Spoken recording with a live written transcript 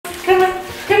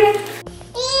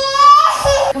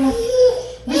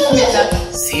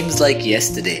Seems like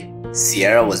yesterday,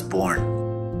 Sierra was born.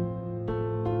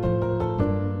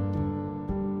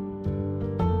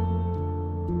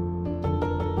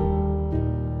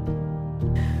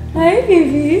 Hi,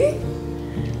 baby.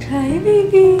 Hi,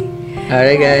 baby.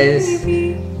 Alright, guys.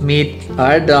 Meet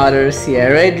our daughter,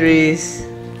 Sierra Idrees.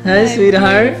 Hi,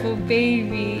 sweetheart. Beautiful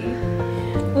baby.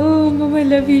 Oh, Mom, I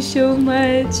love you so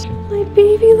much. My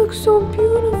baby looks so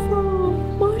beautiful.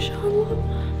 MashaAllah.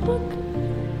 Look.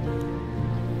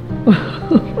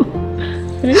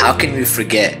 How can we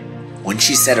forget when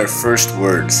she said her first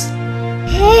words?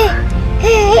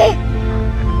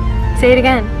 Say it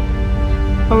again.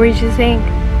 What were you just saying?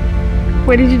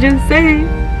 What did you just say?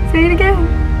 Say it again.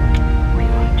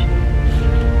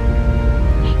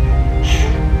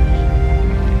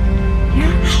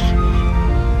 Yeah.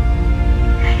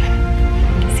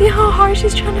 See how hard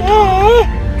she's trying to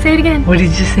talk? Say it again. What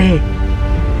did you say?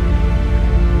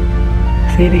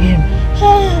 Say it again.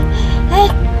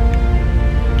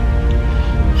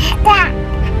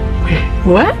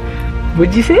 What?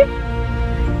 What'd you say?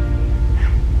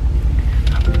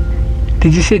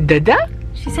 Did you say dada?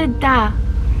 She said da.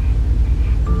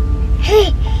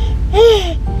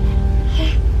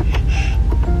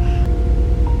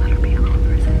 Let her be alone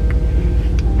for a sec.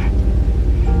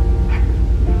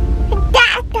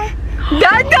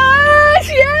 Dada!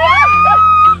 Yeah!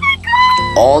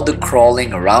 All the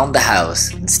crawling around the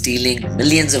house and stealing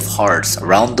millions of hearts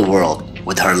around the world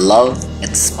with her love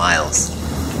and smiles.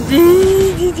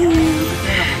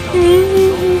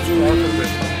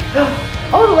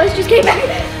 Oh, the lights just came back.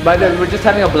 By the way, we were just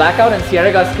having a blackout and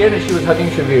Sierra got scared and she was hugging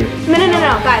Shavir. No,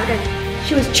 guys.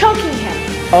 She was choking him.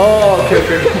 Oh, okay.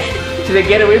 Should they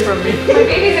get away from me? My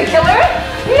baby's a killer?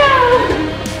 No!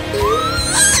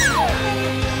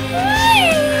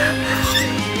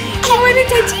 I want to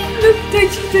touch it. Look,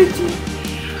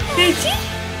 touch it.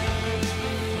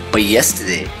 But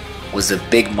yesterday was a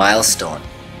big milestone,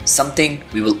 something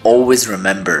we will always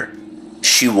remember.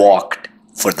 She walked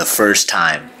for the first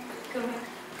time. Come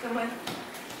on.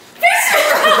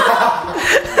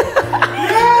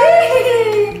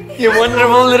 You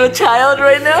wonderful little child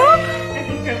right now?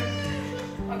 Okay, come.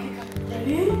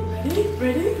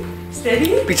 Ready?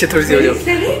 Steady. Picture towards you.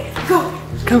 Steady. Go.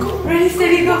 Ready,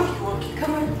 steady, go.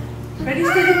 Come on. Ready,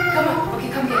 steady, come on. Okay,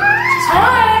 come get it.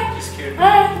 Hi.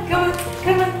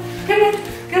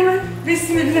 Come on.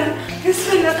 Bismillah.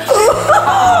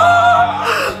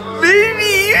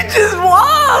 Baby, you just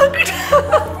walked!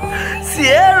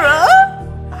 Sierra!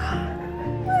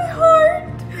 My heart.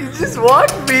 You just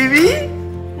walked, baby!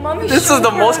 Mommy, This was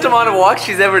the most amount of walks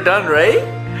she's ever done, right?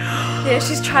 Yeah,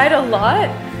 she's tried a lot,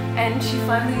 and she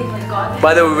finally got it.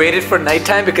 By the way, we waited for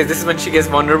nighttime because this is when she gets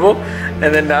vulnerable.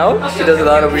 And then now, she does a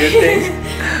lot of weird things.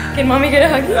 Can mommy get a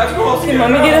huggy? Can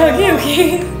mommy get a huggy?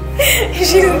 Okay.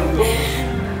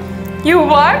 You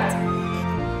walked?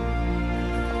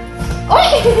 Oh,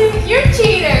 you're a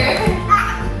cheater.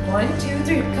 1, 2,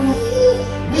 3. Come on.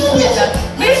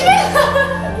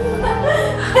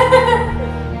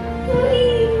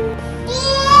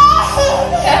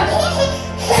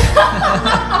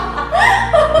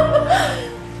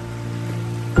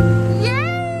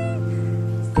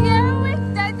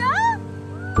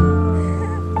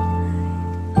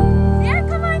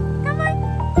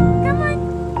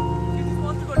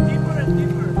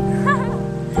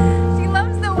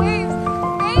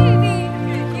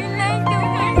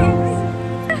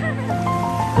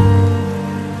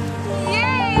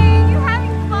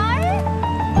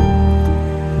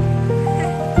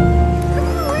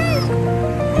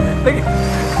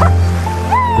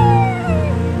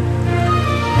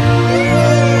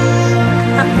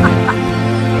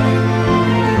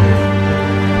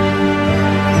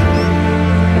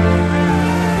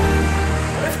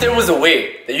 There was a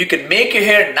way that you could make your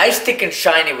hair nice, thick and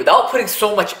shiny without putting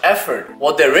so much effort.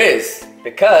 Well, there is,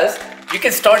 because you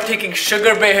can start taking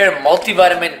Sugar Bear Hair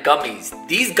multivitamin gummies.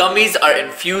 These gummies are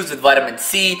infused with vitamin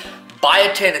C,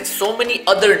 biotin and so many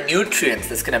other nutrients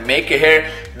that's gonna make your hair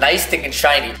nice, thick and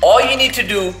shiny. All you need to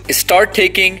do is start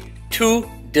taking 2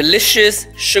 delicious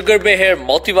Sugar Bear Hair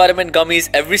multivitamin gummies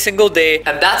every single day,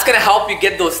 and that's gonna help you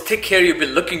get those thick hair you've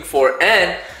been looking for.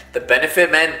 And the benefit,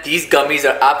 man, these gummies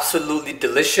are absolutely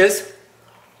delicious.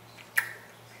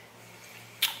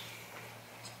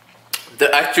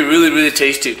 They're actually really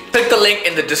tasty. Click the link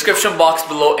in the description box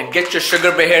below and get your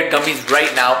Sugar Bear Hair gummies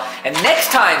right now. And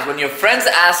next time when your friends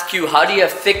ask you how do you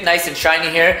have thick, nice and shiny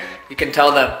hair, you can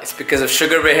tell them it's because of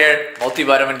Sugar Bear Hair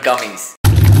multivitamin gummies.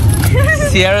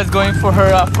 Sierra's going for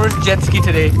her first jet ski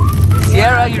today.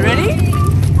 Sierra, you ready?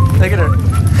 Look at her.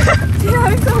 You're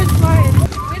having so much fun.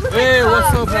 Hey,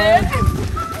 what's up, man?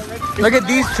 Look at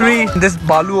these three. This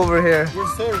balu over here. We're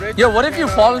so rich. Yo, what if you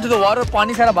fall into the water?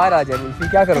 Pani sara bahar aa jaye.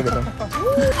 What will you do?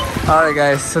 Alright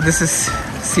guys, so this is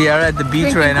Sierra at the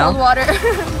beach right now. Cold water.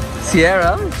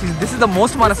 Sierra, this is the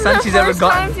most amount of sun she's ever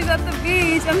gotten. First time she's at the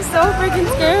beach. I'm so freaking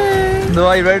scared. So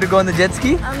are you ready to go on the jet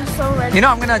ski? I'm so ready. You know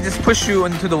I'm gonna just push you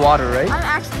into the water, right? I'm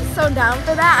actually so down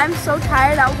for that. I'm so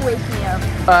tired. That will wake me up.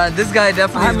 This guy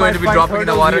definitely is going to be dropping in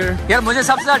the water. यार मुझे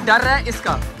सबसे ज़्यादा डर है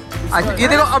इसका. ये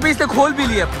देखो अभी इसने खोल भी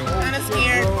लिया अपनी. I'm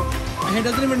scared. He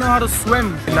doesn't even know how to swim.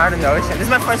 Not in the ocean. This is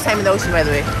my first time in the ocean, by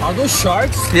the way. Are those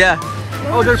sharks? Yeah.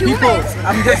 Oh, they're people.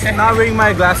 I'm just not wearing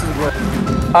my glasses, bro.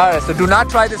 Alright, so do not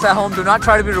try this at home. Do not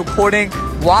try to be recording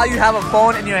while you have a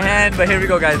phone in your hand. But here we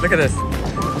go, guys. Look at this.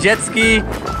 Jet ski.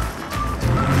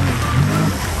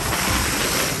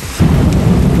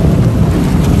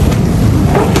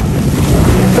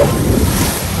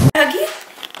 Huggy?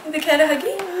 Give the cat a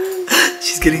huggy?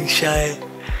 She's getting shy.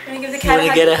 Wanna give the You cat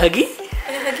wanna a get huggy? a huggy?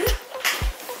 Get a huggy?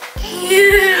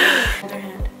 Yeah. Hold her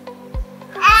hand.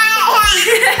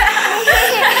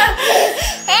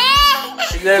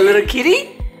 Is that a little kitty?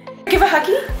 Give a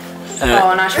huggy?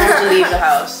 Oh, now she wants to leave the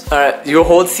house. Alright, you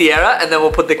hold Sierra and then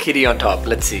we'll put the kitty on top.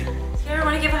 Let's see. Sierra,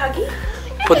 wanna give a huggy?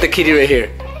 Put the kitty right here.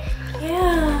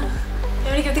 Yeah. You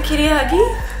wanna give the kitty a huggy?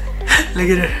 Look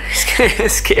at her.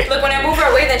 She's scared. Look, when I move her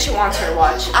away, then she wants her to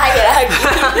watch. I get a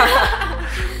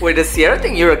huggy. Wait, does Sierra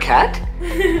think you're a cat?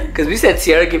 Because we said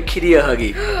Sierra give kitty a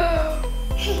huggy.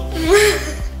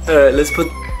 Alright, let's put...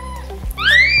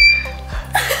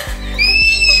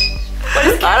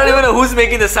 I don't even know who's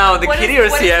making the sound, the kitty or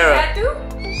Sierra. What does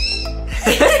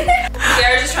the cat do?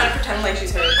 Sierra's just trying to pretend like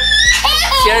she's hurt.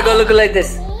 Sierra, go look like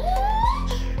this.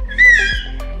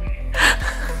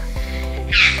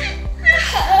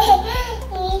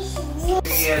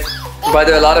 By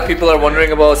the way, a lot of people are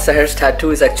wondering about Sahar's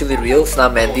tattoo is actually real. It's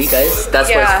not Mandy, guys. That's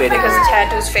why it's fading. because the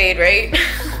tattoos fade, right?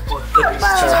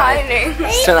 She's hiding.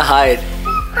 She's trying to hide.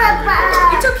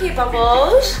 It's okay,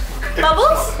 Bubbles.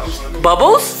 Bubbles?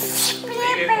 Bubbles?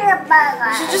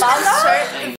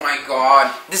 Oh my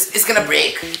god. This is gonna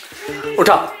break.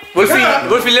 Uta.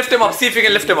 Wolfie, lift him up. See if you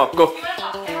can lift him up. Go.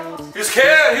 He's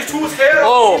scared. He's too scared.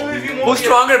 Oh, who's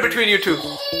stronger between you two?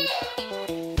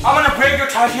 I'm gonna break your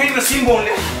titanium machine bone.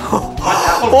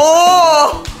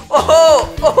 Oh!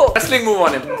 Wrestling move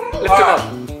on him. Lift him up.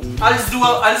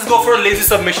 I'll just go for a lazy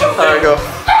submission. There we go.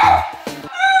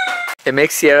 It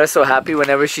makes Sierra so happy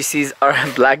whenever she sees our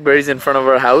blackberries in front of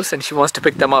her house and she wants to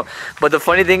pick them up. But the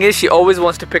funny thing is she always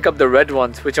wants to pick up the red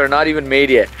ones which are not even made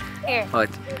yet. Here. What?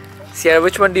 Sierra,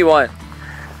 which one do you want?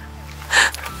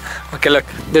 Okay, look.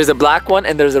 There's a black one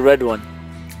and there's a red one.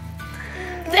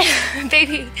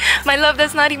 Baby, my love,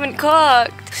 that's not even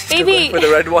cooked. Baby. For the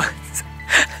red ones.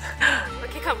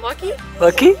 Okay, come, Lucky.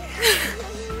 Lucky?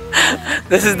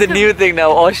 This is the new thing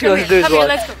now. All she wants to do is Come here, walk.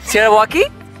 let's go. Sierra, walkie?